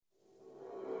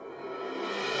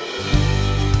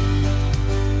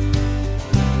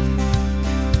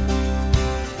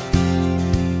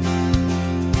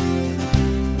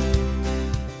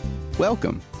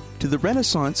Welcome to the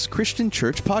Renaissance Christian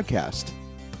Church Podcast.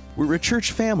 We're a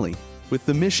church family with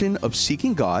the mission of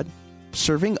seeking God,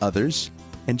 serving others,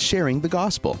 and sharing the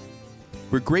gospel.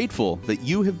 We're grateful that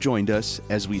you have joined us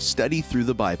as we study through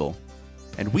the Bible,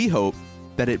 and we hope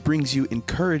that it brings you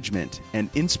encouragement and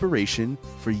inspiration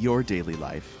for your daily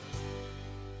life.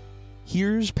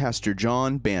 Here's Pastor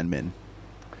John Banman.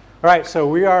 All right, so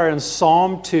we are in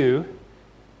Psalm 2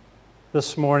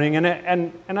 this morning,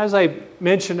 and as I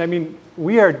mentioned, I mean,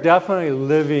 we are definitely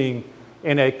living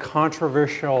in a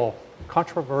controversial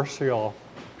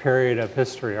period of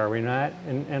history, are we not,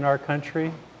 in our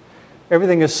country?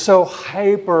 Everything is so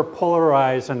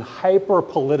hyper-polarized and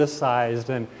hyper-politicized,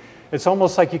 and it's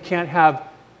almost like you can't have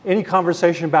any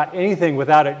conversation about anything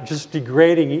without it just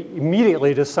degrading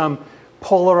immediately to some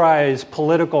polarized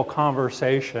political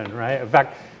conversation, right? In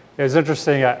fact, it was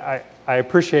interesting, I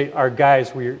appreciate our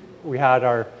guys. We had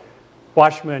our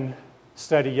Watchman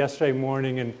study yesterday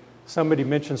morning, and somebody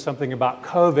mentioned something about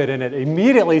COVID, and it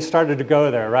immediately started to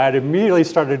go there, right? It immediately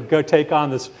started to go take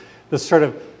on this sort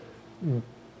of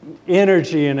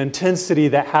energy and intensity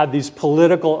that had these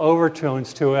political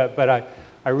overtones to it. But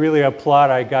I really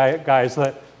applaud our guys.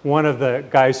 That one of the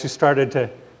guys who started to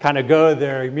kind of go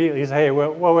there immediately said, "Hey,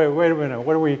 wait a minute.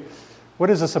 What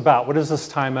is this about? What is this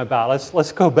time about?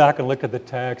 Let's go back and look at the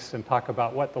text and talk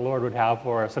about what the Lord would have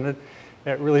for us." And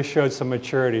it really showed some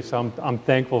maturity, so I'm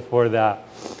thankful for that.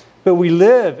 But we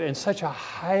live in such a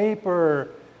hyper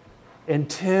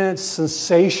intense,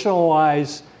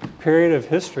 sensationalized period of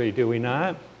history, do we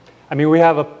not? I mean, we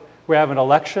have an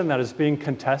election that is being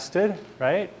contested,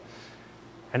 right?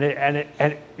 And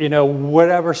you know,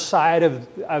 whatever side of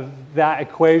that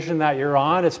equation that you're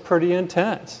on, it's pretty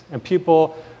intense, and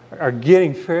people are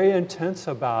getting very intense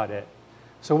about it.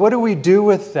 So what do we do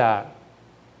with that?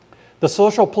 The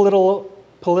social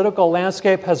political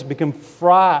landscape has become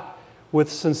fraught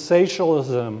with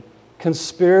sensationalism,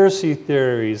 conspiracy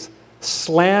theories,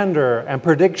 slander, and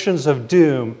predictions of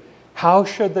doom. How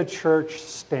should the church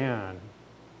stand?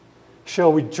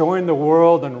 Shall we join the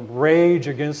world and rage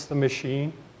against the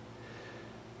machine?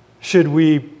 Should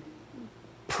we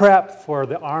prep for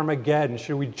the Armageddon?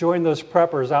 Should we join those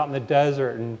preppers out in the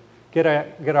desert and get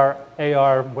our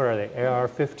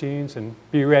AR-15s and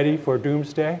be ready for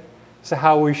doomsday? Is that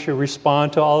how we should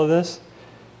respond to all of this?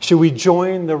 Should we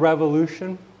join the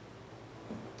revolution?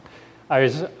 I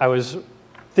was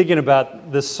thinking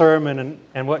about this sermon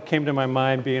and what came to my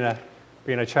mind being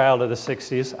a child of the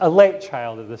 60s, a late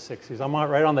child of the 60s. I'm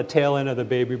right on the tail end of the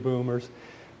baby boomers.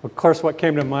 Of course, what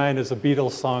came to mind is a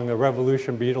Beatles song, the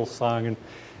Revolution Beatles song, and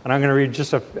I'm going to read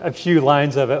just a few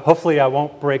lines of it. Hopefully I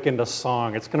won't break into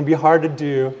song. It's going to be hard to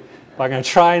do, but I'm going to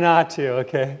try not to,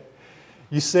 okay?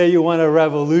 You say you want a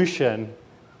revolution.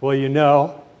 Well, you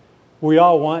know, we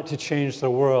all want to change the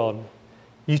world.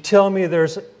 You tell me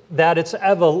that it's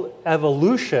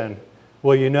evolution.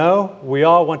 Well, you know, we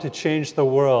all want to change the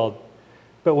world.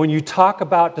 But when you talk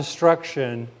about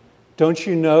destruction, don't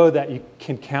you know that you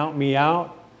can count me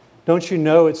out? Don't you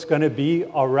know it's going to be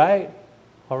all right?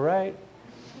 All right?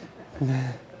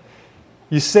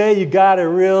 You say you got a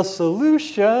real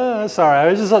solution.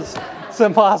 Sorry, it's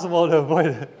impossible to avoid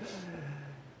it.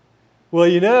 Well,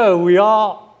 you know, we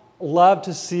all love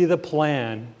to see the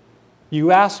plan.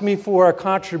 You ask me for a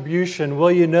contribution.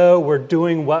 Well, you know, we're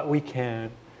doing what we can.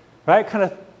 Right? Kind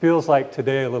of feels like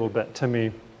today a little bit to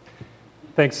me.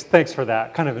 Thanks for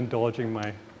that. Kind of indulging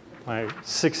my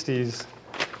 60s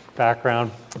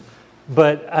background.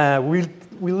 But we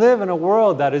live in a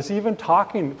world that is even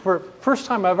talking, for first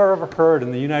time I've ever heard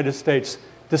in the United States,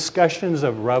 discussions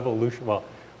of revolution. Well,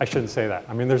 I shouldn't say that.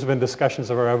 I mean, there's been discussions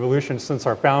of a revolution since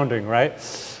our founding, right?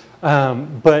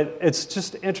 But it's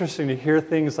just interesting to hear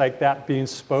things like that being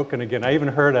spoken again. I even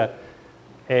heard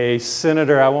a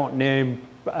senator I won't name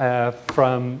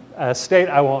from a state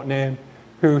I won't name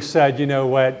who said, you know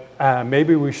what,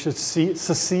 maybe we should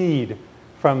secede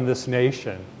from this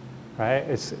nation, right?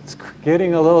 It's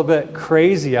getting a little bit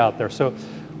crazy out there. So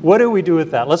what do we do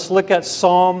with that? Let's look at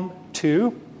Psalm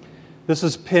 2. This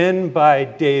is penned by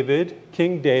David,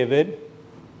 King David.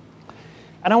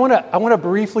 And I want to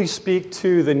briefly speak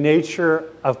to the nature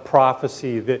of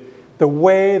prophecy, the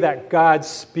way that God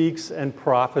speaks in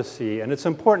prophecy. And it's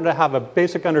important to have a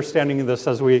basic understanding of this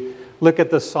as we look at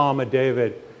the Psalm of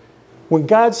David. When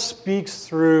God speaks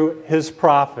through his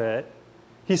prophet,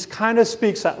 he kind of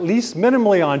speaks at least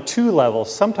minimally on two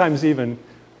levels, sometimes even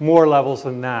more levels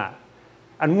than that.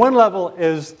 And one level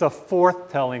is the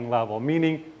forthtelling level,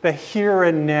 meaning the here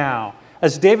and now.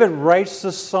 As David writes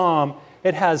this psalm,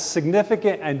 it has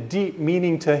significant and deep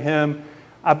meaning to him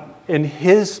in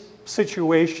his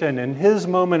situation, in his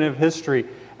moment of history,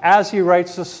 as he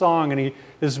writes the song and he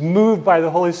is moved by the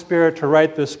Holy Spirit to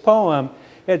write this poem,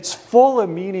 it's full of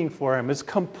meaning for him. It's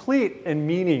complete in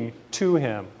meaning to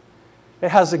him. It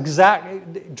has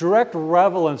direct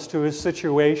relevance to his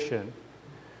situation.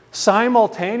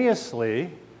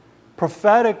 Simultaneously,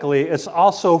 prophetically, it's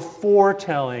also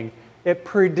foretelling. It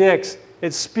predicts.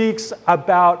 It speaks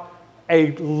about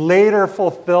a later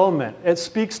fulfillment. It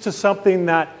speaks to something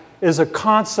that is a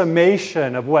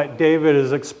consummation of what David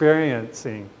is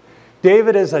experiencing.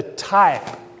 David is a type,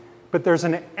 but there's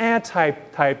an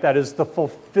antitype that is the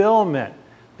fulfillment,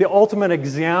 the ultimate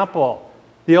example,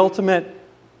 the ultimate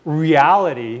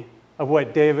reality of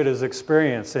what David is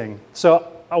experiencing. So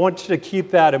I want you to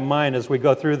keep that in mind as we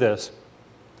go through this.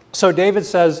 So David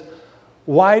says,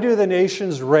 "Why do the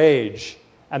nations rage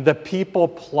and the people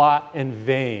plot in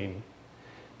vain?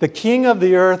 The kings of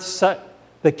the earth set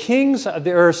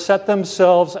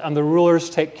themselves, and the rulers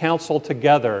take counsel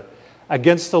together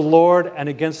against the Lord and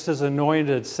against his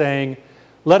anointed, saying,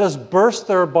 let us burst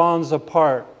their bonds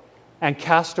apart and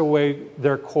cast away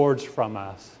their cords from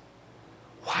us."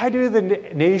 Why do the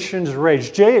nations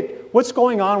rage? What's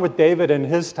going on with David in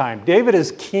his time? David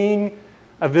is king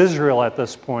of Israel at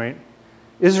this point.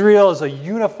 Israel is a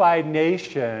unified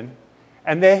nation,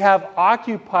 and they have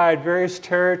occupied various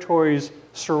territories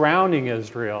surrounding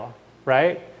Israel,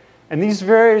 right? And these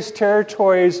various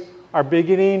territories are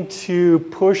beginning to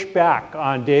push back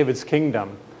on David's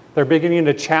kingdom. They're beginning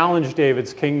to challenge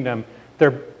David's kingdom. They're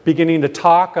beginning to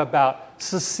talk about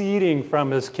seceding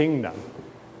from his kingdom.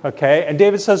 Okay? And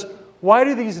David says, why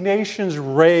do these nations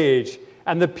rage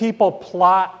and the people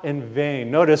plot in vain?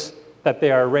 Notice that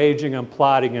they are raging and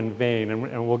plotting in vain,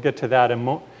 and we'll get to that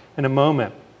in a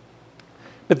moment.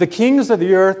 But the kings of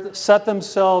the earth set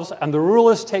themselves, and the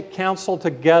rulers take counsel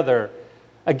together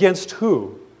against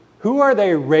who? Who are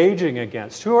they raging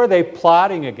against? Who are they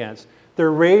plotting against?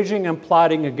 They're raging and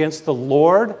plotting against the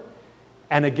Lord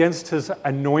and against his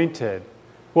anointed.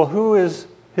 Well, who is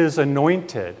his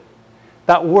anointed?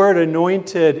 That word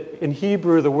anointed in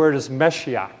Hebrew, the word is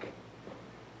Meshiach.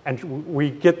 And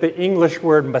we get the English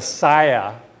word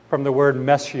Messiah from the word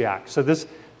Meshiach. So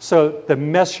the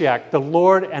Meshiach, the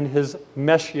Lord and his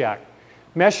Meshiach.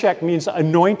 Meshiach means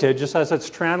anointed, just as it's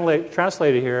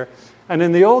translated here. And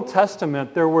in the Old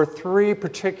Testament, there were three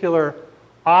particular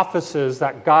offices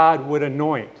that God would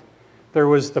anoint. There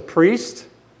was the priest,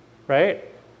 right?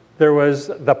 There was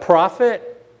the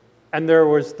prophet, and there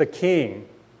was the king.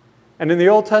 And in the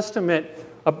Old Testament,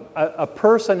 a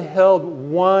person held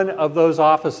one of those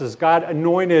offices. God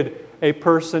anointed a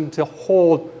person to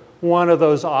hold one of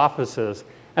those offices.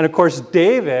 And of course,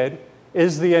 David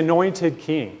is the anointed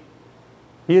king.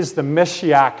 He is the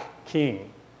Meshiach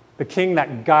king, the king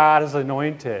that God has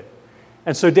anointed.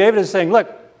 And so David is saying,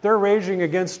 look, they're raging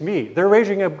against me. They're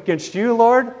raging against you,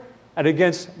 Lord, and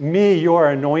against me, your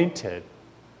anointed,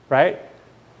 right?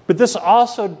 But this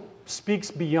also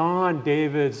speaks beyond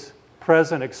David's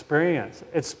present experience.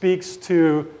 It speaks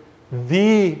to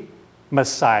the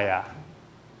Messiah,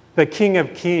 the King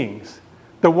of Kings,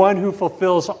 the one who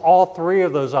fulfills all three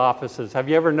of those offices. Have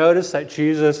you ever noticed that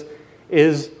Jesus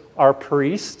is our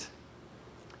priest?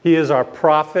 He is our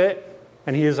prophet,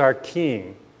 and he is our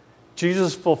king.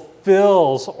 Jesus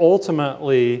fulfills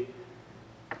ultimately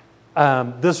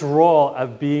this role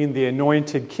of being the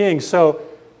anointed king. So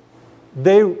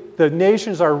the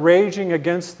nations are raging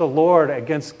against the Lord,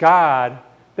 against God.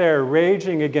 They're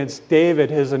raging against David,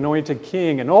 his anointed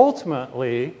king. And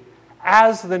ultimately,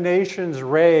 as the nations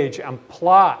rage and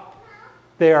plot,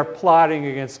 they are plotting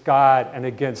against God and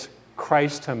against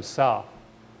Christ himself,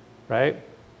 right?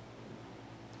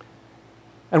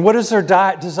 And what is their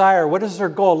desire? What is their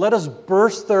goal? Let us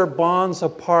burst their bonds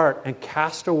apart and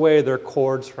cast away their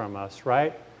cords from us,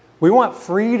 right? We want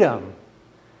freedom.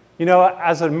 You know,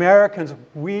 as Americans,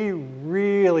 we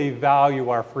really value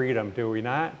our freedom, do we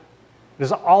not? It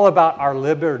is all about our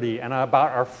liberty and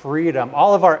about our freedom.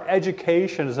 All of our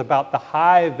education is about the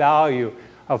high value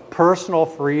of personal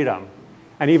freedom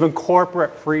and even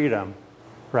corporate freedom,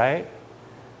 right?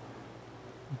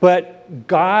 But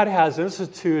God has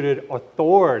instituted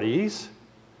authorities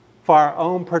for our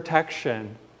own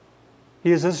protection.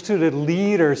 He has instituted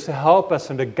leaders to help us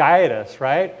and to guide us,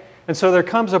 right? And so there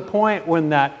comes a point when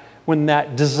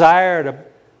that desire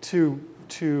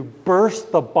to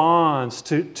burst the bonds,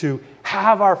 to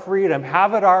have our freedom,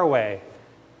 have it our way.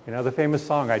 You know, the famous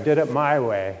song, I did it my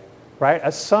way, right?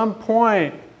 At some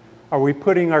point, are we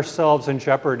putting ourselves in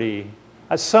jeopardy?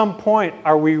 At some point,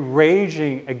 are we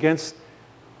raging against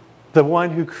the one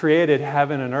who created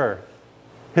heaven and earth,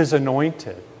 his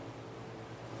anointed?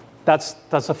 that's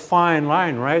a fine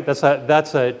line, right? That's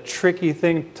a tricky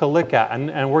thing to look at,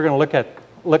 and we're going to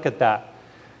look at that.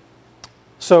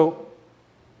 So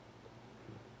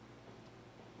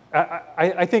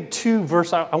I think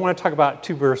I want to talk about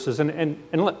two verses, and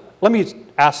let me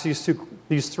ask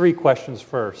these three questions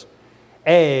first.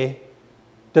 A,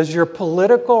 does your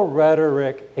political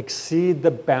rhetoric exceed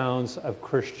the bounds of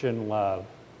Christian love?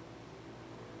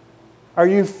 Are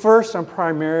you first and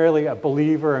primarily a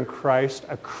believer in Christ,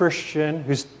 a Christian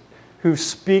who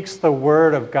speaks the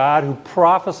Word of God, who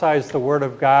prophesies the Word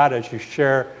of God as you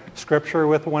share Scripture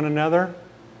with one another?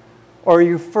 Or are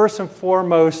you first and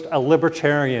foremost a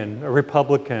libertarian, a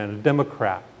Republican, a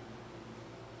Democrat?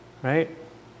 Right?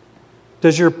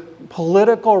 Does your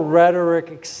political rhetoric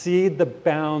exceed the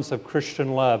bounds of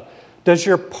Christian love? Does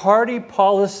your party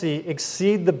policy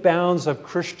exceed the bounds of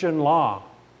Christian law?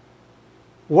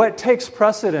 What takes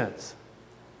precedence?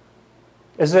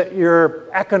 Is it your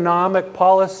economic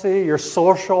policy, your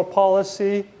social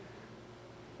policy?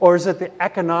 Or is it the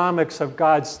economics of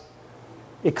God's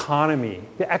economy,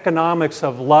 the economics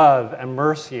of love and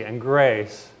mercy and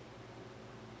grace?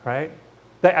 Right?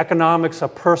 The economics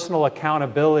of personal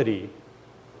accountability.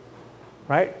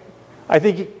 Right? I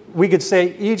think we could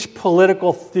say each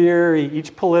political theory,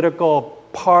 each political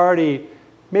party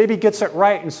maybe gets it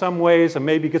right in some ways and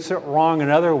maybe gets it wrong in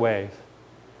other ways.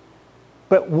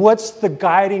 But what's the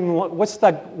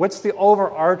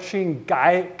overarching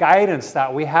guidance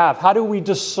that we have? How do we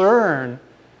discern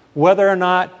whether or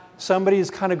not somebody's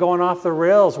kind of going off the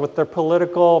rails with their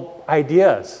political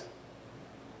ideas?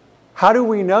 How do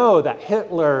we know that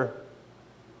Hitler,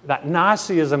 that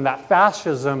Nazism, that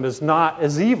fascism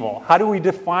is evil? How do we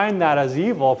define that as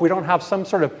evil if we don't have some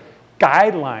sort of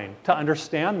guideline to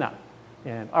understand that?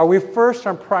 And are we first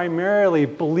and primarily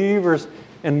believers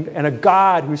in a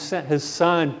God who sent His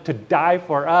Son to die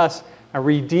for us and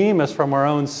redeem us from our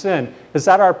own sin? Is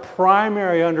that our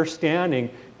primary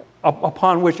understanding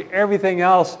upon which everything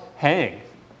else hangs?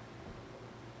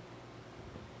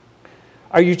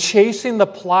 Are you chasing the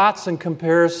plots and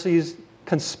conspiracies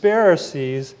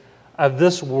of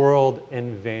this world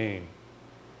in vain?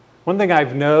 One thing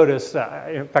I've noticed,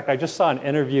 in fact, I just saw an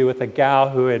interview with a gal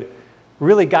who had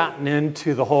really gotten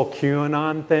into the whole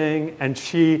QAnon thing, and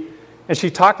she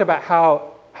talked about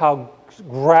how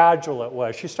gradual it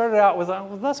was. She started out with,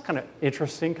 well, that's kind of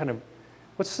interesting, kind of,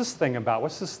 what's this thing about?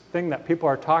 What's this thing that people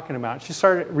are talking about? She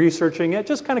started researching it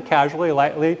just kind of casually,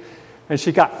 lightly, and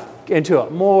she got into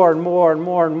it more and more and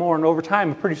more and more, and over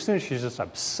time, pretty soon she's just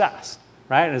obsessed,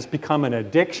 right? And it's become an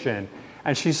addiction,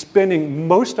 and she's spending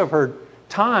most of her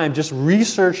time just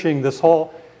researching this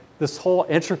whole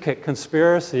intricate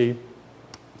conspiracy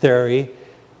theory,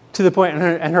 to the point,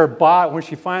 and her when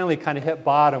she finally kind of hit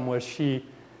bottom was she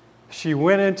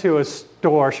went into a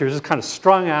store. She was just kind of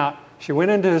strung out. She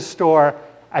went into a store,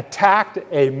 attacked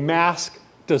a mask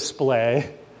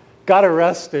display, got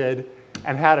arrested,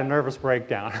 and had a nervous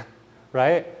breakdown,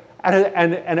 right?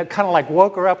 And it kind of like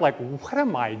woke her up, like, what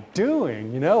am I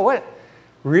doing? You know what?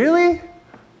 Really?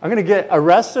 I'm going to get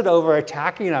arrested over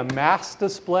attacking a mask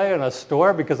display in a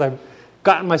store because I've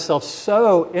gotten myself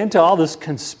so into all this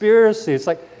conspiracy. It's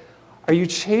like, are you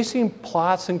chasing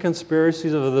plots and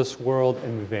conspiracies of this world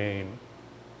in vain?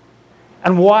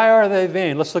 And why are they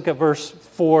vain? Let's look at verse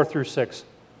 4 through 6.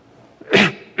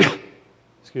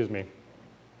 Excuse me.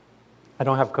 I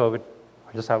don't have COVID.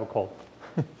 I just have a cold.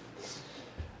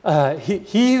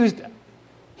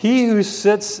 He who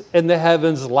sits in the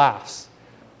heavens laughs.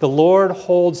 The Lord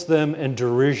holds them in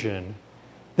derision.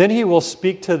 Then He will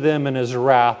speak to them in His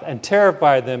wrath and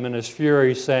terrify them in His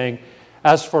fury, saying,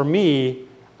 as for me,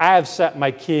 I have set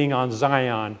my king on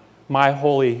Zion, my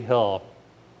holy hill.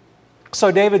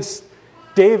 So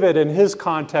David in his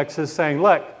context is saying,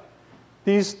 look,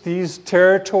 these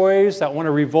territories that want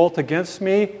to revolt against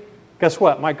me, guess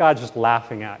what? My God's just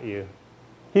laughing at you.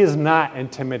 He is not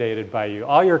intimidated by you.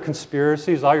 All your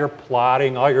conspiracies, all your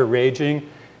plotting, all your raging,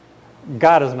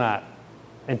 God is not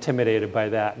intimidated by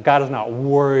that. God is not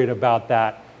worried about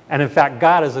that. And in fact,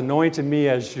 God has anointed me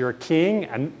as your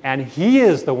king, and He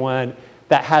is the one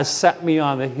that has set me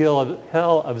on the hill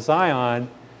of Zion.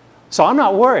 So I'm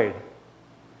not worried.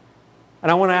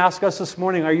 And I want to ask us this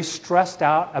morning, are you stressed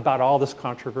out about all this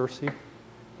controversy?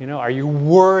 You know, are you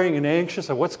worrying and anxious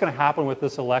of what's going to happen with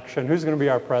this election? Who's going to be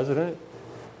our president?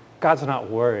 God's not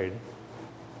worried.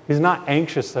 He's not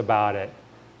anxious about it.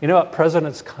 You know what?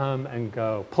 Presidents come and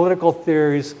go. Political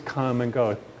theories come and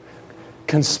go.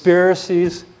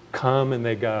 Conspiracies come and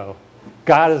they go.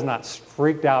 God is not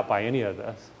freaked out by any of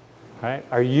this. Right?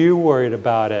 Are you worried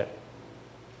about it?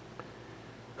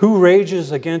 Who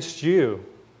rages against you?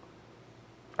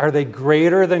 Are they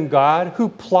greater than God? Who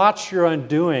plots your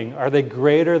undoing? Are they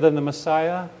greater than the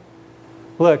Messiah?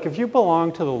 Look, if you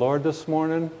belong to the Lord this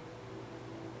morning,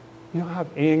 you don't have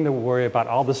anything to worry about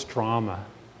all this drama,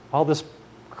 all this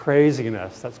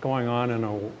craziness that's going on in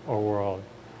our world.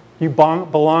 You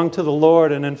belong to the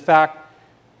Lord, and in fact,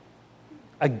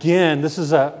 again, this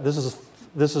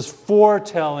is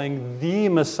foretelling the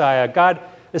Messiah. God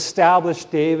established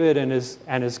David and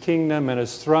his kingdom and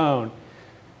his throne,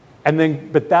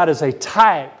 but that is a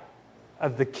type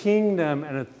of the kingdom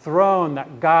and a throne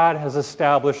that God has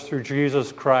established through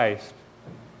Jesus Christ.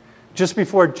 Just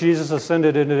before Jesus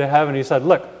ascended into heaven, he said,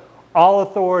 "Look, all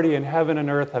authority in heaven and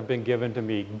earth have been given to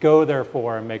me. Go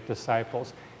therefore and make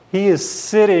disciples." He is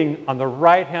sitting on the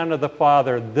right hand of the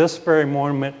Father this very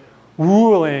moment,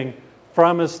 ruling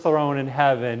from his throne in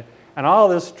heaven. And all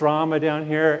this drama down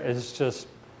here is just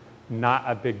not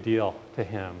a big deal to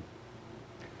him.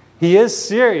 He is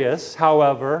serious,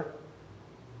 however,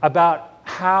 about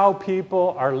how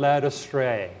people are led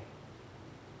astray,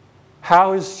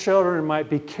 how his children might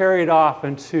be carried off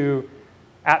into,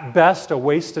 at best, a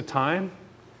waste of time,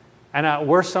 and at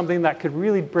worst, something that could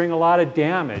really bring a lot of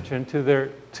damage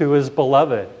to his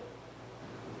beloved.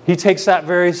 He takes that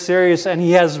very serious, and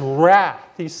he has wrath.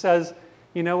 He says,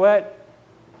 you know what?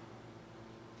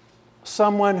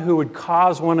 Someone who would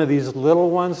cause one of these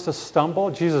little ones to stumble,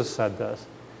 Jesus said this.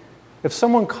 If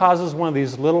someone causes one of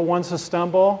these little ones to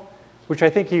stumble, which I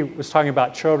think he was talking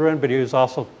about children, but he was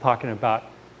also talking about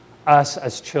us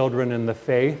as children in the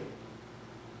faith.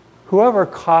 Whoever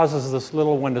causes this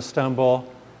little one to stumble,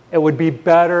 it would be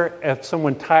better if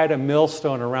someone tied a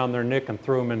millstone around their neck and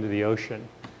threw them into the ocean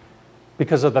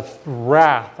because of the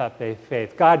wrath that they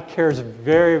face. God cares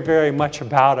very, very much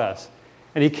about us,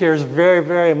 and he cares very,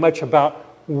 very much about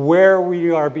where we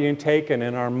are being taken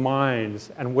in our minds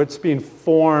and what's being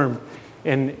formed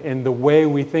in the way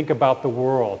we think about the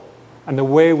world and the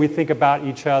way we think about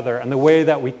each other and the way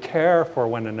that we care for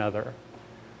one another.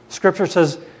 Scripture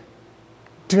says,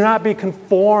 do not be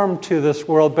conformed to this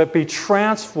world, but be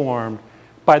transformed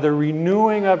by the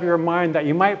renewing of your mind, that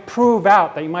you might prove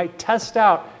out, that you might test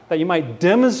out, that you might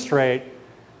demonstrate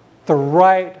the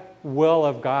right will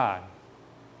of God.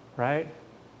 Right?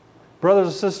 Brothers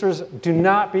and sisters, do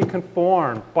not be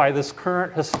conformed by this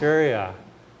current hysteria,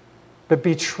 but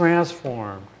be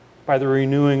transformed by the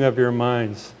renewing of your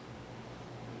minds.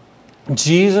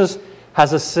 Jesus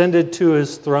has ascended to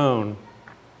his throne.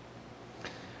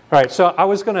 All right, so I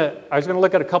was gonna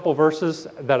look at a couple verses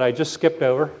that I just skipped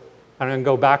over, and I'm going to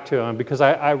go back to them because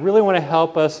I really want to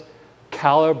help us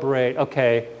calibrate,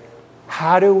 okay,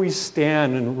 how do we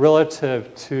stand in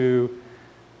relative to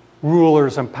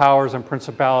rulers and powers and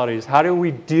principalities? How do we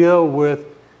deal with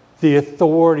the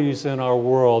authorities in our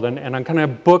world? And I'm going to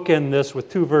bookend this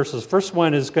with two verses. First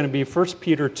one is going to be 1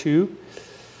 Peter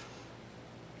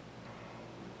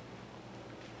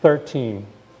 2:13.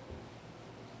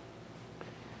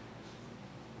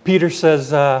 Peter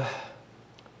says,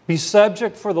 be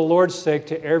subject for the Lord's sake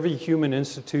to every human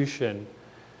institution,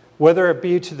 whether it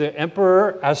be to the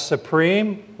emperor as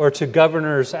supreme or to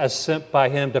governors as sent by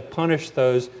him to punish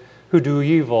those who do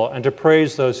evil and to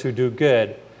praise those who do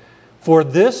good. For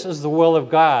this is the will of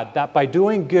God, that by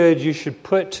doing good you should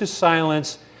put to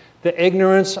silence the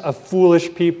ignorance of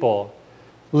foolish people.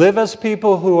 Live as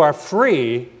people who are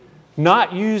free,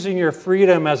 not using your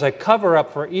freedom as a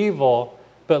cover-up for evil,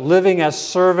 but living as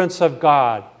servants of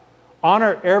God.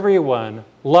 Honor everyone,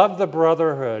 love the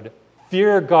brotherhood,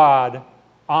 fear God,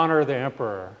 honor the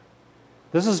emperor.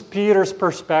 This is Peter's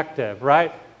perspective,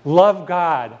 right? Love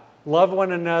God, love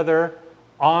one another,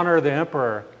 honor the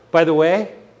emperor. By the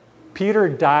way, Peter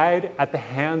died at the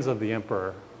hands of the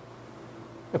emperor.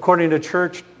 According to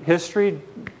church history,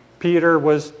 Peter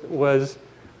was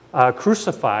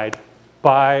crucified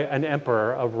by an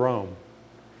emperor of Rome.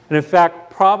 And in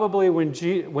fact, probably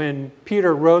when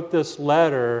Peter wrote this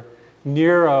letter,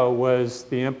 Nero was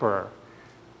the emperor.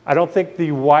 I don't think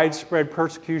the widespread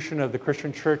persecution of the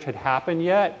Christian church had happened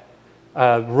yet.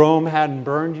 Rome hadn't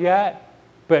burned yet,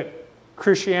 but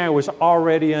Christianity was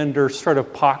already under sort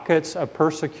of pockets of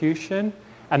persecution.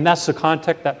 And that's the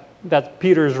context that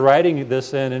Peter's writing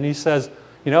this in. And he says,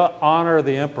 honor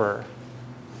the emperor,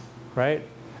 right?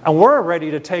 And we're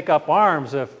ready to take up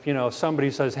arms if,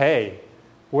 somebody says, hey,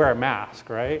 wear a mask,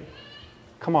 right?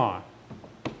 Come on.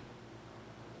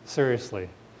 Seriously.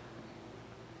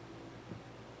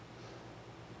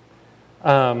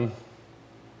 Can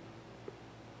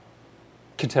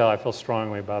tell I feel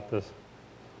strongly about this.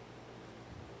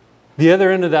 The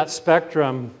other end of that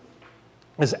spectrum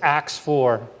is Acts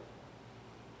 4.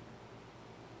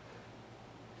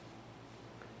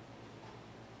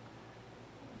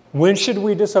 When should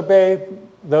we disobey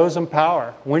those in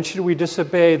power? When should we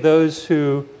disobey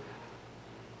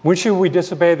when should we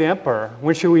disobey the emperor?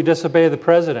 When should we disobey the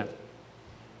president?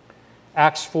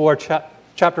 Acts 4,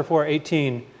 chapter 4,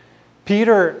 18.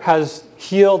 Peter has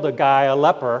healed a guy, a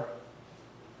leper,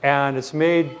 and it's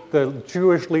made the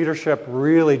Jewish leadership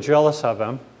really jealous of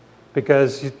him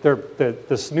because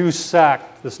this new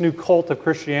sect, this new cult of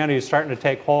Christianity is starting to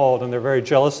take hold, and they're very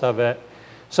jealous of it.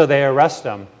 So they arrest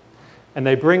him, and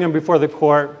they bring him before the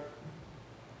court.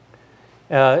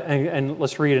 And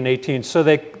let's read in 18. So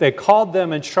they called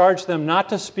them and charged them not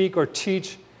to speak or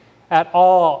teach at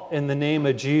all in the name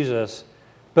of Jesus.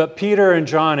 But Peter and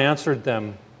John answered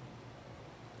them,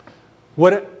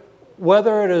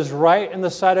 whether it is right in the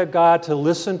sight of God to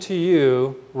listen to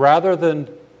you rather than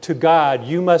to God,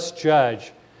 you must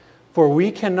judge. For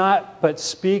we cannot but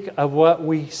speak of what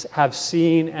we have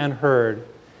seen and heard.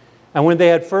 And when they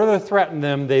had further threatened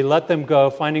them, they let them go,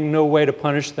 finding no way to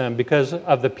punish them because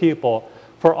of the people.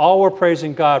 For all were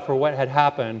praising God for what had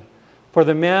happened. For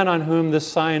the man on whom the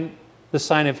sign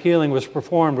of healing was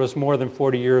performed was more than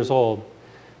 40 years old.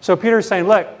 So Peter's saying,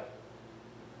 look,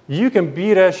 you can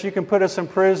beat us, you can put us in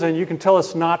prison, you can tell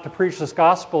us not to preach this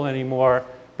gospel anymore,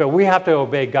 but we have to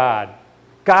obey God.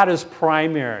 God is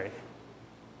primary,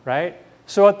 right?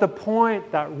 So at the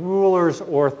point that rulers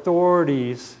or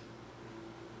authorities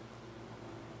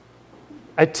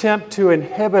attempt to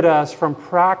inhibit us from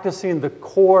practicing the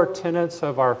core tenets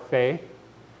of our faith,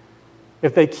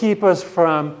 if they keep us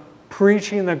from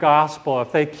preaching the gospel,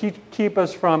 if they keep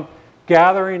us from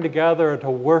gathering together to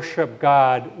worship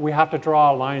God, we have to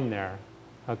draw a line there,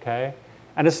 okay?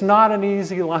 And it's not an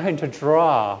easy line to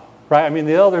draw, right? I mean,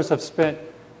 the elders have spent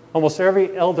almost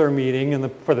every elder meeting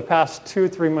for the past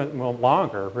 2-3 months, well,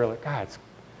 longer, really. God,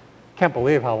 I can't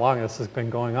believe how long this has been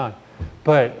going on.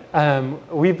 But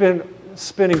we've been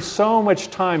spending so much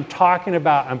time talking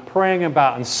about and praying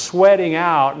about and sweating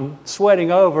out and sweating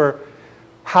over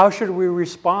how should we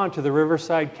respond to the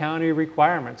Riverside County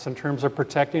requirements in terms of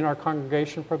protecting our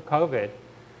congregation from COVID.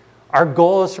 Our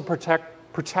goal is to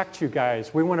protect you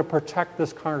guys. We want to protect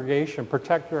this congregation,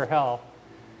 protect your health.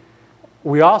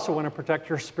 We also want to protect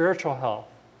your spiritual health,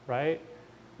 right?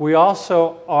 We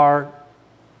also are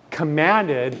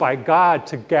commanded by God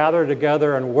to gather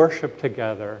together and worship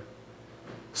together.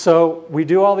 So we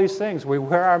do all these things. We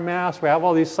wear our masks. We have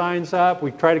all these signs up. We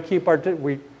try to keep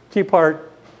our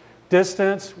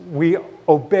distance. We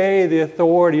obey the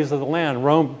authorities of the land.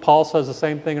 Paul says the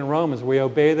same thing in Romans. We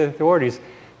obey the authorities.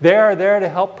 They are there to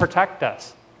help protect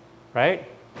us, right?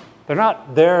 They're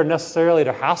not there necessarily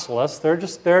to hassle us. They're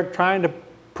just there trying to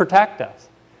protect us.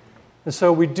 And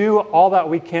so we do all that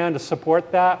we can to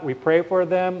support that. We pray for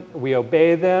them. We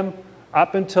obey them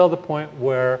up until the point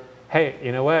where, hey,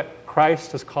 you know what?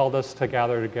 Christ has called us to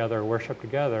gather together, worship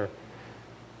together.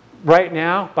 Right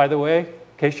now, by the way, in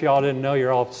case you all didn't know,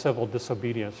 you're all civil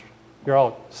disobedience. You're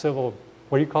all civil,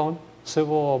 what do you call them?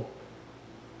 Civil,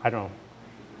 I don't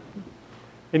know.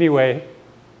 Anyway,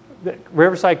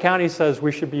 Riverside County says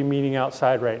we should be meeting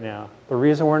outside right now. The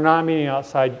reason we're not meeting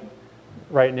outside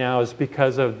right now is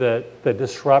because of the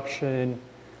disruption,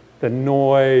 the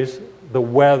noise, the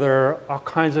weather, all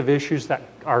kinds of issues that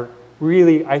are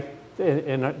really,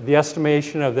 in the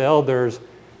estimation of the elders,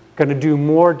 going to do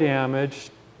more damage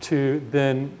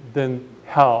than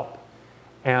help.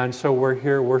 And so we're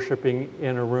here worshiping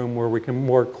in a room where we can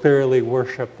more clearly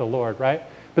worship the Lord, right?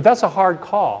 But that's a hard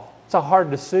call. It's a hard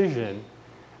decision.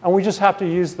 And we just have to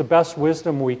use the best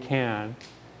wisdom we can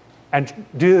and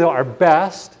do our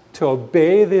best to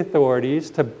obey the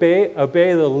authorities, to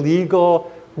obey the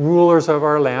legal rulers of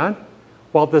our land,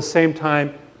 while at the same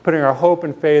time putting our hope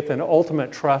and faith and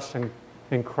ultimate trust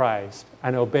in Christ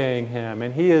and obeying Him.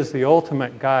 And He is the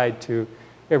ultimate guide to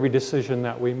every decision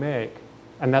that we make.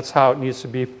 And that's how it needs to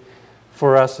be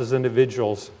for us as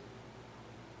individuals.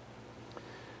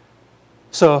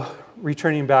 So,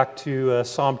 returning back to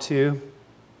Psalm 2,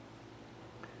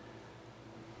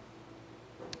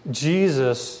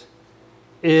 Jesus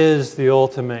is the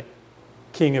ultimate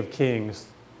King of Kings,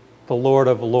 the Lord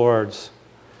of Lords.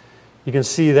 You can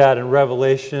see that in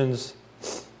Revelations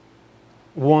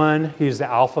 1, He's the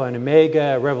Alpha and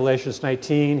Omega. Revelations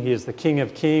 19, He is the King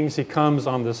of Kings. He comes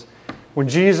on this. When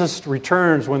Jesus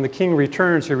returns, when the King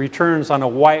returns, He returns on a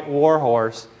white war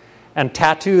horse, and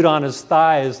tattooed on His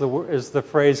thigh is the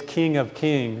phrase King of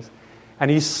Kings.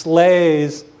 And He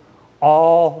slays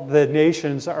all the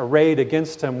nations arrayed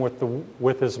against Him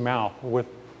with His mouth, with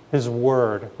His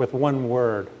word, with one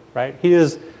word, right? He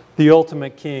is the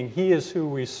ultimate King. He is who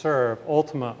we serve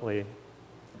ultimately.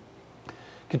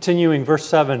 Continuing, verse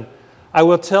 7, I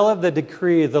will tell of the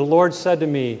decree. The Lord said to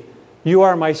me, You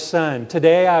are my son.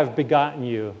 Today I have begotten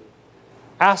you.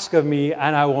 Ask of me,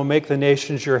 and I will make the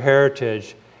nations your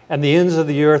heritage, and the ends of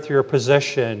the earth your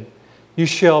possession. You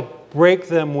shall break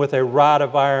them with a rod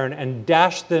of iron and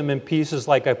dash them in pieces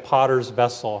like a potter's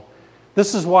vessel.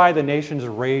 This is why the nations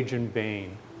rage in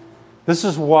vain. This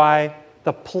is why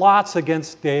the plots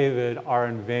against David are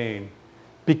in vain,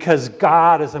 because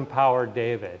God has empowered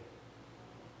David,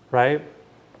 right?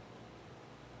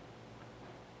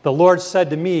 The Lord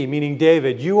said to me, meaning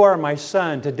David, you are my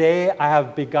son. Today I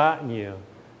have begotten you.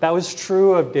 That was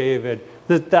true of David.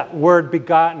 That word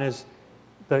begotten is,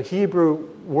 the Hebrew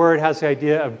word has the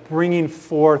idea of bringing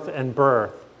forth and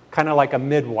birth, kind of like a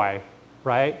midwife,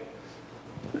 right?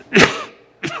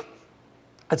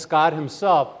 It's God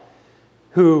himself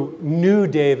who knew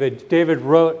David. David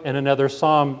wrote in another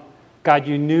psalm, God,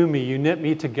 you knew me. You knit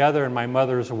me together in my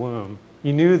mother's womb.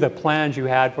 You knew the plans you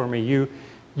had for me.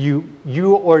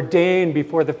 You ordained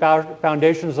before the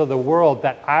foundations of the world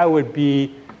that I would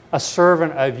be a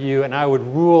servant of you and I would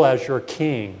rule as your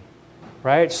king,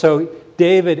 right? So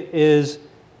David is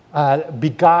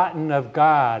begotten of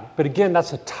God. But again,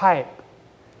 that's a type.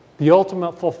 The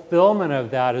ultimate fulfillment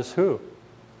of that is who?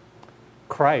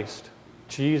 Christ,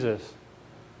 Jesus.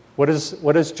 What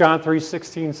does John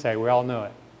 3:16 say? We all know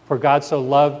it. For God so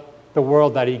loved the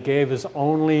world that he gave his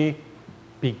only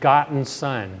begotten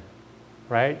son,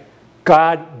 right?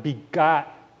 God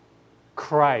begot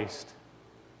Christ.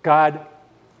 God,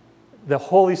 the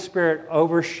Holy Spirit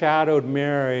overshadowed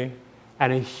Mary,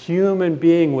 and a human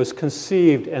being was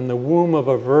conceived in the womb of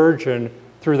a virgin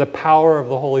through the power of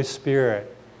the Holy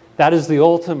Spirit. That is the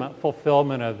ultimate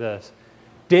fulfillment of this.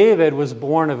 David was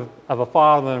born of a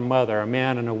father and a mother, a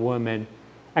man and a woman,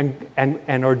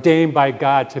 and ordained by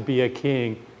God to be a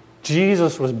king.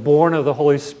 Jesus was born of the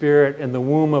Holy Spirit in the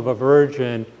womb of a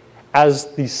virgin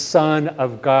as the Son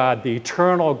of God, the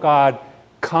eternal God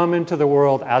come into the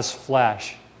world as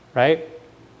flesh, right?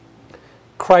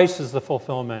 Christ is the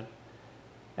fulfillment.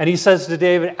 And he says to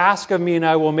David, ask of me and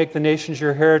I will make the nations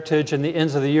your heritage and the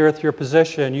ends of the earth your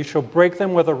possession. You shall break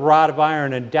them with a rod of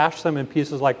iron and dash them in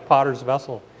pieces like potter's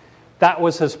vessel. That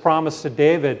was his promise to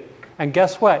David. And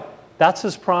guess what? That's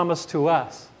his promise to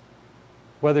us,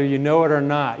 whether you know it or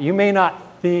not. You may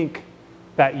not think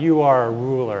that you are a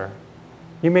ruler.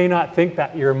 You may not think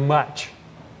that you're much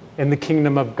in the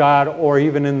kingdom of God or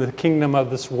even in the kingdom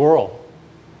of this world.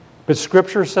 But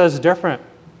Scripture says different.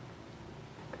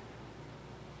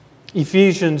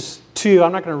 Ephesians 2,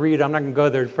 I'm not going to read, I'm not going to go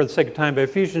there for the sake of time, but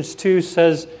Ephesians 2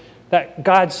 says that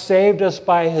God saved us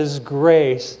by his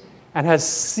grace and has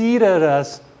seated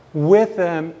us with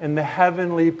him in the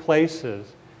heavenly places.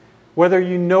 Whether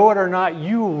you know it or not,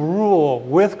 you rule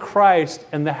with Christ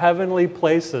in the heavenly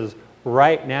places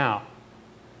right now.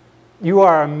 You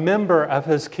are a member of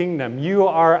his kingdom. You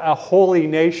are a holy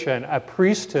nation, a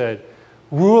priesthood,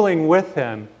 ruling with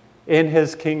him in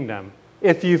his kingdom,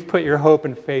 if you've put your hope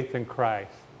and faith in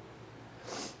Christ.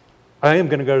 I am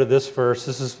going to go to this verse.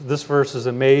 This verse is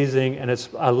amazing, and it's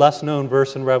a less known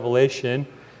verse in Revelation.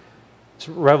 It's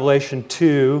Revelation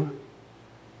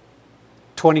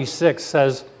 2:26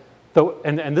 says,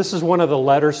 and this is one of the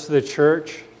letters to the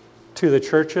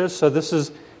churches. So this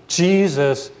is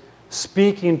Jesus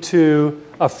speaking to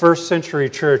a first century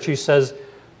church. He says,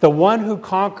 the one who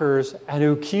conquers and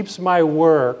who keeps my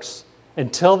works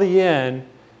until the end,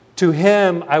 to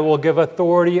him I will give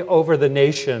authority over the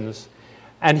nations,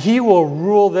 and he will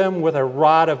rule them with a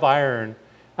rod of iron,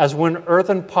 as when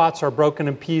earthen pots are broken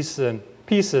in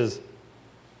pieces,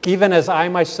 even as I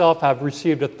myself have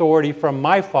received authority from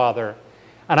my Father,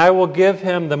 and I will give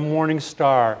him the morning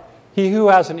star. He who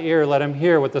has an ear, let him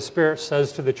hear what the Spirit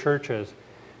says to the churches.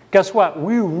 Guess what?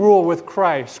 We rule with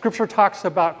Christ. Scripture talks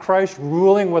about Christ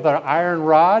ruling with an iron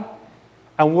rod,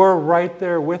 and we're right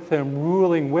there with him,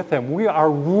 ruling with him. We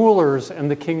are rulers in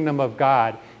the kingdom of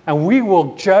God, and we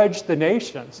will judge the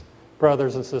nations,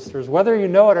 brothers and sisters. Whether you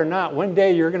know it or not, one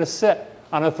day you're going to sit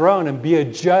on a throne and be a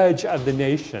judge of the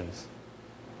nations.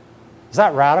 Is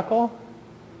that radical?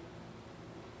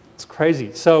 It's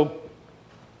crazy. So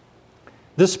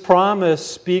this promise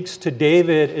speaks to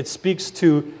David. It speaks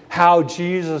to how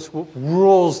Jesus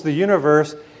rules the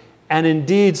universe, and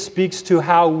indeed speaks to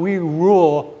how we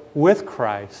rule with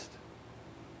Christ.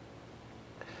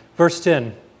 Verse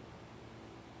 10.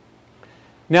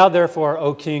 Now therefore,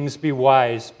 O kings, be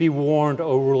wise. Be warned,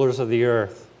 O rulers of the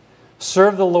earth.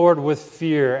 Serve the Lord with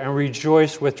fear and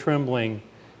rejoice with trembling.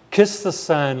 Kiss the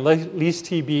Son, lest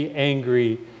he be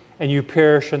angry and you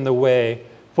perish in the way,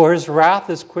 for his wrath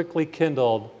is quickly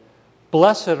kindled.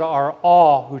 Blessed are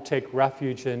all who take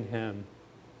refuge in him.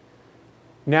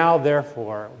 Now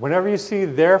therefore, whenever you see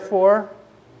therefore,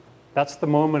 That's the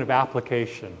moment of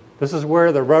application. This is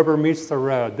where the rubber meets the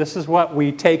road. This is what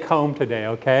we take home today,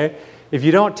 okay? If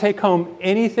you don't take home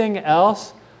anything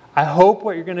else, I hope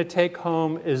what you're going to take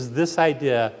home is this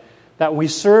idea that we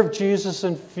serve Jesus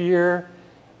in fear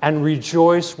and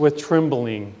rejoice with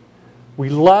trembling. We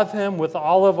love him with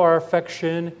all of our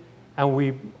affection, and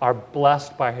we are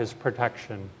blessed by his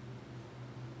protection.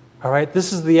 All right,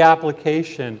 this is the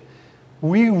application.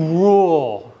 We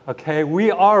rule, okay?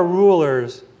 We are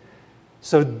rulers.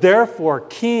 So therefore,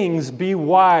 kings, be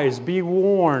wise, be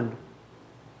warned.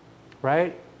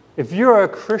 Right? If you're a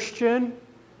Christian,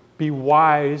 be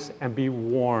wise and be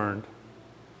warned.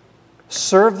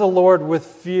 Serve the Lord with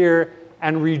fear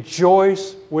and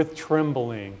rejoice with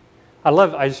trembling. I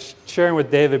was sharing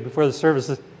with David before the service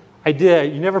this idea,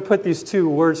 you never put these two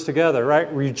words together,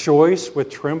 right? Rejoice with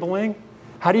trembling.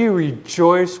 How do you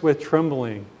rejoice with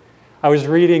trembling? I was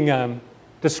reading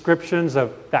descriptions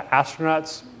of the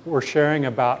astronauts were sharing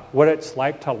about what it's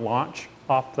like to launch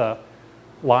off the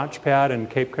launch pad in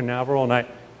Cape Canaveral. And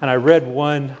I read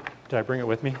one, did I bring it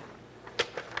with me?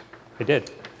 I did.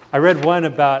 I read one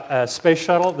about a space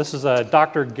shuttle. This is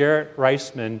Dr. Garrett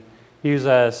Reisman. He's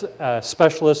a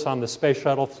specialist on the space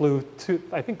shuttle, flew two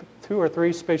or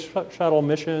three space shuttle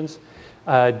missions,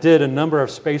 did a number of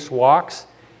spacewalks.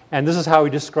 And this is how he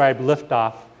described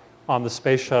liftoff on the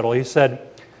space shuttle. He said,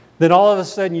 then all of a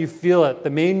sudden you feel it. The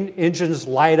main engines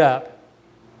light up.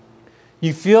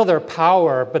 You feel their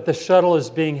power, but the shuttle is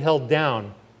being held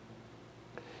down.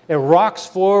 It rocks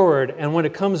forward, and when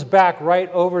it comes back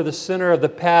right over the center of the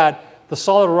pad, the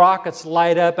solid rockets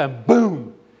light up, and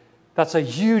boom! That's a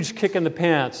huge kick in the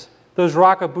pants. Those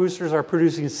rocket boosters are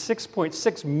producing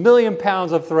 6.6 million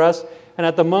pounds of thrust, and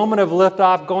at the moment of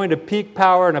liftoff, going to peak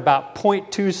power in about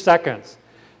 0.2 seconds.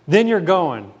 Then you're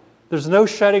going. There's no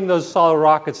shutting those solid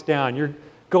rockets down. You're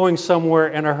going somewhere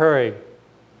in a hurry.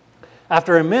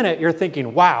 After a minute, you're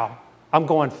thinking, wow, I'm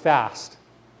going fast.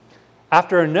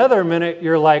 After another minute,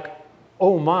 you're like,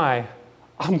 oh my,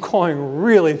 I'm going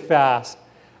really fast.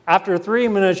 After 3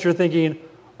 minutes, you're thinking,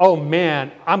 oh man,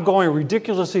 I'm going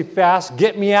ridiculously fast,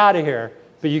 get me out of here.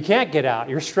 But you can't get out,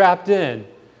 you're strapped in.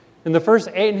 In the first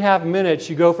 8.5 minutes,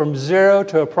 you go from 0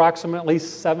 to approximately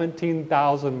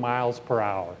 17,000 miles per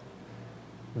hour.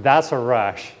 That's a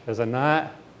rush, is it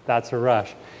not? That's a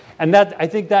rush. And I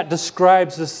think that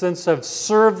describes the sense of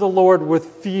serve the Lord with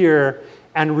fear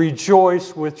and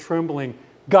rejoice with trembling.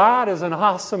 God is an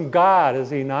awesome God, is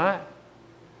he not?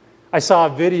 I saw a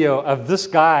video of this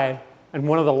guy in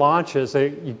one of the launches.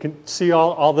 You can see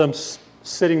all them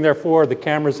sitting there forward, the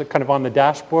cameras are kind of on the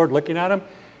dashboard looking at him,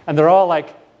 and they're all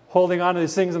like holding on to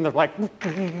these things, and they're like,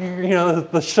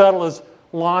 the shuttle is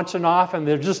launching off, and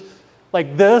they're just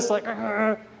like this, like,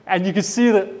 and you can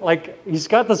see that, like, he's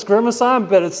got this grimace on,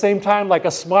 but at the same time, like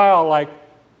a smile, like,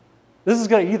 this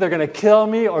is either going to kill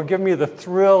me or give me the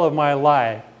thrill of my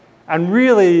life. And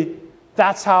really,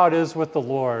 that's how it is with the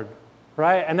Lord,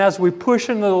 right? And as we push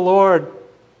into the Lord,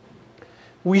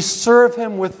 we serve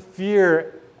him with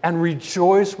fear and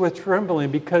rejoice with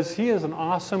trembling because he is an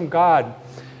awesome God.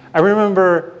 I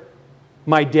remember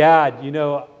my dad,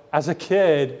 as a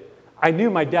kid, I knew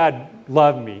my dad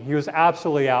loved me. He was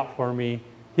absolutely out for me.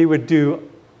 He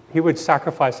would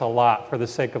sacrifice a lot for the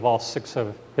sake of all 6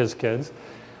 of his kids.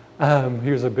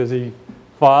 He was a busy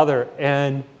father,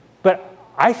 but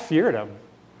I feared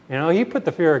him. He put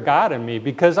the fear of God in me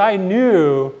because I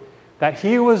knew that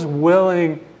he was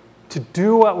willing to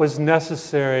do what was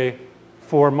necessary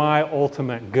for my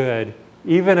ultimate good,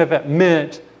 even if it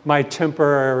meant my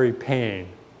temporary pain,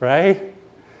 right?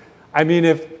 I mean,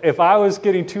 if I was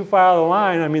getting too far out of the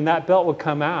line, that belt would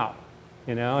come out,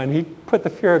 and he put the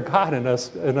fear of God in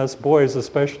us boys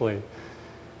especially.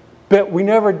 But we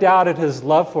never doubted his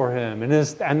love for him, and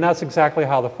that's exactly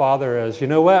how the Father is. You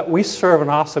know what? We serve an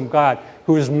awesome God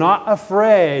who is not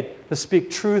afraid to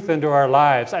speak truth into our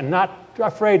lives and not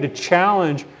afraid to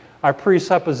challenge our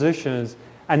presuppositions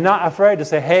and not afraid to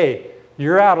say, hey,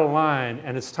 you're out of line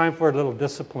and it's time for a little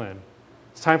discipline.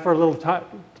 It's time for a little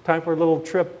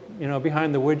trip,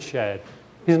 behind the woodshed.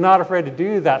 He's not afraid to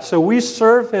do that. So we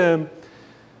serve him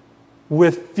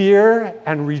with fear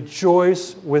and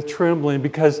rejoice with trembling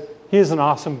because he is an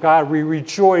awesome God. We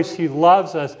rejoice. He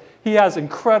loves us. He has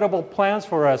incredible plans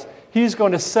for us. He's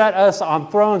going to set us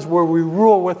on thrones where we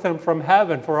rule with him from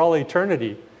heaven for all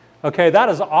eternity. Okay, that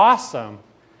is awesome.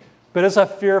 But it's a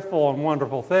fearful and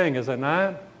wonderful thing, is it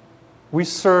not? We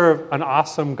serve an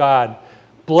awesome God.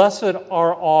 Blessed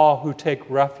are all who take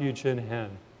refuge in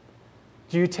him.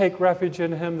 Do you take refuge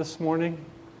in him this morning?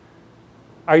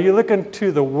 Are you looking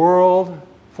to the world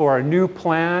for a new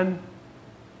plan?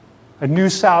 a new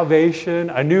salvation,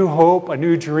 a new hope, a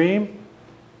new dream?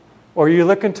 Or are you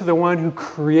looking to the one who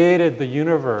created the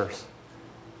universe,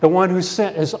 the one who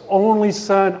sent his only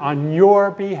Son on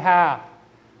your behalf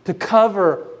to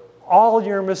cover all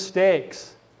your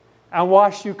mistakes and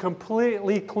wash you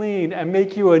completely clean and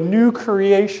make you a new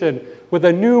creation with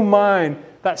a new mind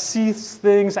that sees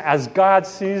things as God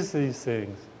sees these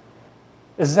things?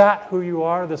 Is that who you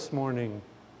are this morning?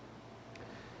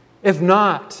 If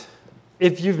not,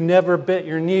 if you've never bent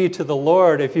your knee to the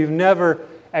Lord, if you've never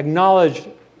acknowledged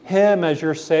Him as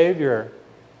your Savior,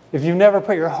 if you've never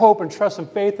put your hope and trust and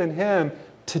faith in Him,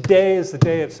 today is the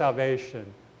day of salvation.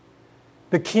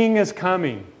 The King is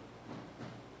coming.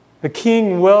 The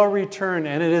King will return,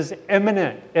 and it is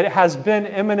imminent. It has been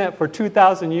imminent for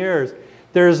 2,000 years.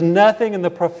 There is nothing in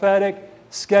the prophetic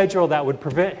schedule that would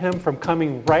prevent Him from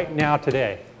coming right now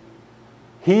today.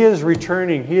 He is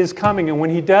returning. He is coming, and when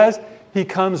He does, He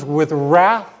comes with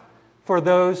wrath for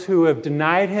those who have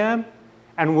denied Him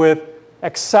and with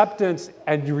acceptance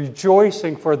and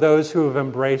rejoicing for those who have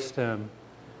embraced Him.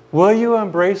 Will you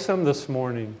embrace Him this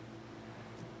morning?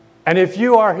 And if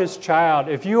you are His child,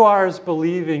 if you are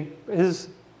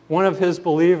one of His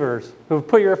believers who have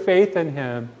put your faith in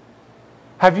Him,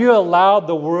 have you allowed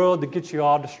the world to get you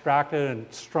all distracted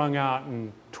and strung out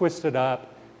and twisted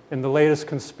up in the latest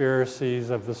conspiracies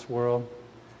of this world?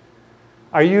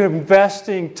 Are you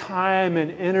investing time and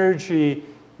energy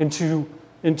into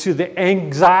the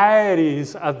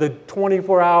anxieties of the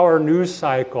 24-hour news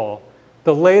cycle,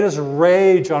 the latest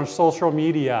rage on social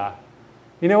media?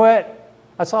 You know what?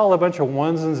 That's all a bunch of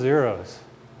ones and zeros.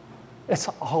 It's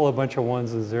all a bunch of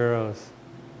ones and zeros.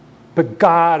 But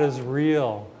God is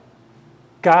real.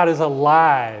 God is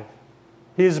alive.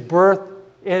 He has birthed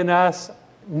in us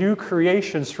new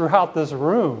creations throughout this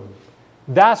room.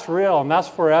 That's real and that's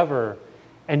forever.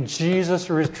 And Jesus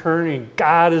is returning.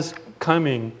 God is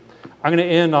coming. I'm going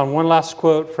to end on one last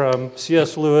quote from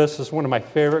C.S. Lewis. It's one of my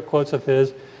favorite quotes of his.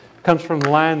 It comes from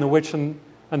The Lion, the Witch, and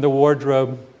the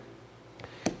Wardrobe.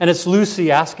 And it's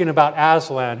Lucy asking about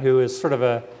Aslan, who is sort of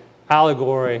an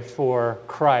allegory for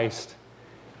Christ.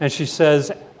 And she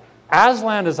says,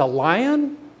 Aslan is a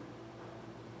lion?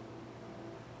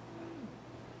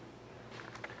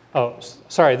 Oh,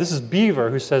 sorry, this is Beaver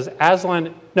who says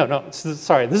Aslan...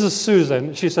 sorry, this is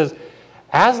Susan. She says,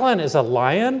 Aslan is a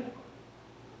lion?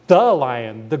 The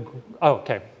lion.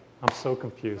 Okay, I'm so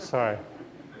confused, sorry.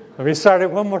 Let me start it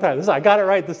one more time. I got it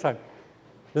right this time.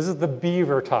 This is the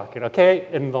Beaver talking, okay?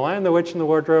 In The Lion, the Witch, and the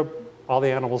Wardrobe, all the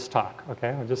animals talk, okay?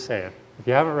 I'm just saying. If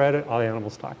you haven't read it, all the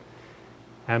animals talk.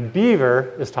 And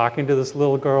Beaver is talking to this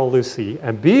little girl, Lucy,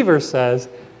 and Beaver says,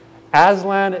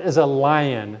 Aslan is a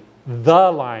lion,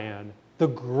 the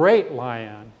great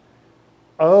lion.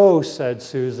 Oh, said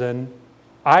Susan,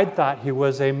 I'd thought he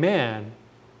was a man.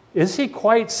 Is he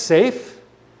quite safe?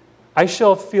 I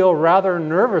shall feel rather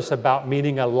nervous about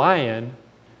meeting a lion.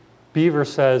 Beaver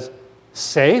says,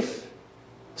 safe?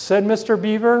 Said Mr.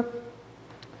 Beaver.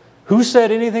 Who said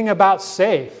anything about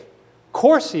safe? Of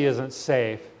course he isn't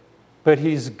safe, but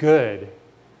he's good.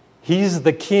 He's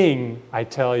the King, I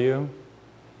tell you.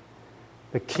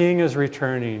 The King is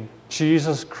returning.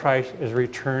 Jesus Christ is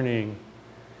returning.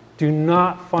 Do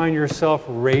not find yourself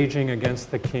raging against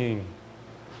the King,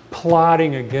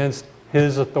 plotting against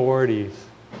His authorities,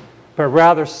 but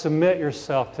rather submit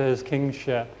yourself to His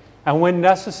kingship. And when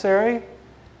necessary,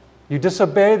 you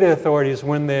disobey the authorities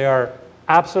when they are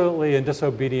absolutely in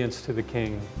disobedience to the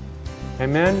King.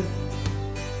 Amen?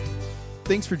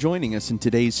 Thanks for joining us in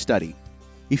today's study.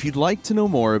 If you'd like to know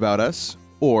more about us,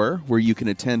 or where you can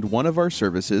attend one of our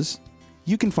services,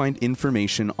 you can find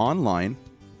information online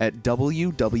at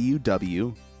www.ren.church.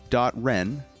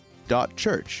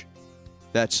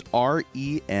 That's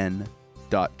REN.church.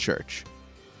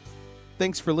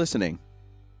 Thanks for listening.